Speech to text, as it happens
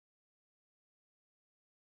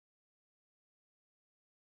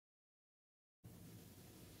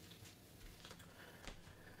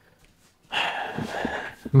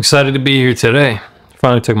I'm excited to be here today.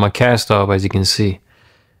 Finally took my cast off, as you can see.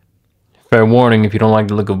 Fair warning if you don't like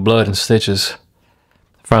the look of blood and stitches.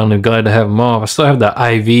 Finally glad to have them off. I still have the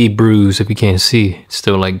IV bruise, if you can't see. It's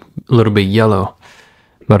still like a little bit yellow.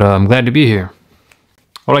 But I'm glad to be here.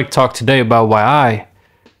 I'd like to talk today about why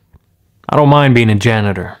I don't mind being a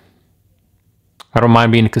janitor. I don't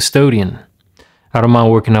mind being a custodian. I don't mind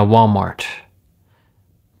working at Walmart,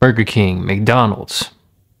 Burger King, McDonald's.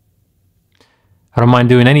 I don't mind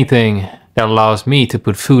doing anything that allows me to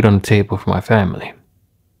put food on the table for my family.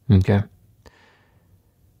 Okay?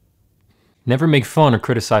 Never make fun or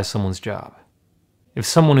criticize someone's job. If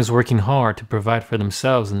someone is working hard to provide for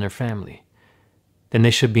themselves and their family, then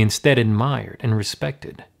they should be instead admired and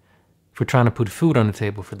respected for trying to put food on the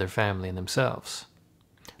table for their family and themselves,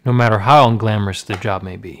 no matter how unglamorous their job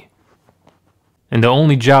may be. And the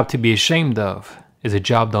only job to be ashamed of is a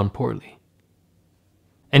job done poorly.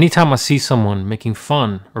 Anytime I see someone making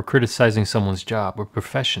fun or criticizing someone's job or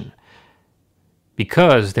profession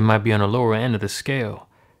because they might be on a lower end of the scale,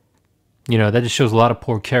 that just shows a lot of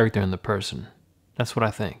poor character in the person. That's what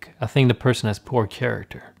I think. I think the person has poor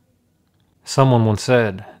character. Someone once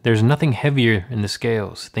said, there's nothing heavier in the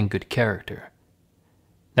scales than good character.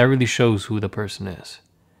 That really shows who the person is,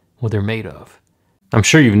 what they're made of. I'm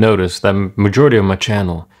sure you've noticed that majority of my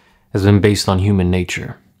channel has been based on human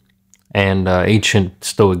nature and ancient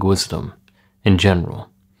Stoic wisdom in general.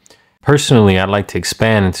 Personally, I'd like to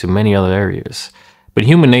expand into many other areas, but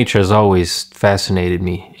human nature has always fascinated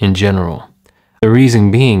me in general. The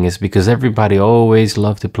reason being is because everybody always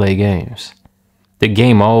loved to play games. The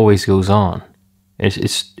game always goes on.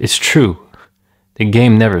 It's true. The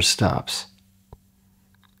game never stops.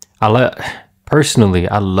 Personally,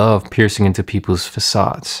 I love piercing into people's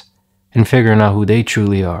facades and figuring out who they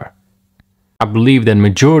truly are. I believe that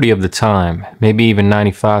majority of the time, maybe even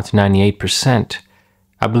 95 to 98%,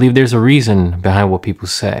 I believe there's a reason behind what people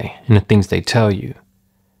say and the things they tell you.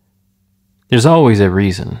 There's always a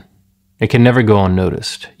reason. It can never go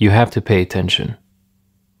unnoticed. You have to pay attention.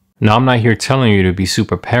 Now, I'm not here telling you to be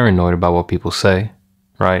super paranoid about what people say,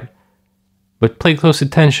 right? But pay close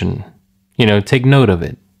attention. Take note of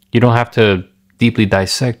it. You don't have to deeply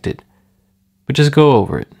dissect it, but just go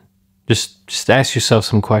over it. Just ask yourself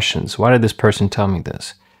some questions. Why did this person tell me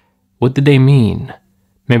this? What did they mean?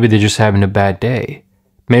 Maybe they're just having a bad day.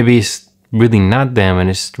 Maybe it's really not them and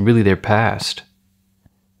it's really their past.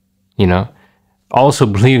 Also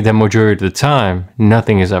believe that majority of the time,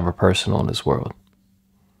 nothing is ever personal in this world.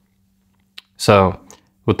 So,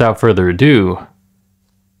 without further ado,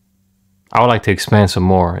 I would like to expand some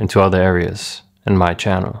more into other areas in my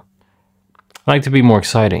channel. I like to be more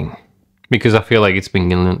exciting because I feel like it's been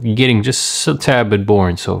getting just a tad bit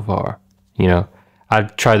boring so far. I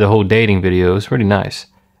tried the whole dating video. It was really nice.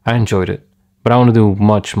 I enjoyed it, but I want to do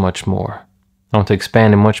much, much more. I want to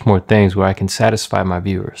expand in much more things where I can satisfy my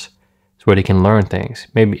viewers, so where they can learn things,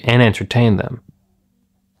 maybe, and entertain them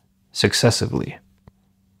successively.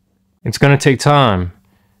 It's going to take time,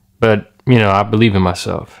 but, I believe in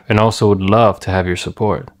myself and also would love to have your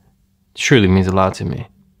support. It surely means a lot to me.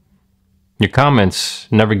 Your comments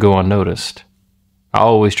never go unnoticed. I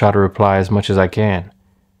always try to reply as much as I can.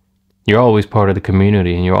 You're always part of the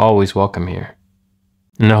community and you're always welcome here.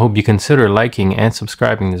 And I hope you consider liking and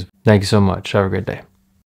subscribing this. Thank you so much. Have a great day.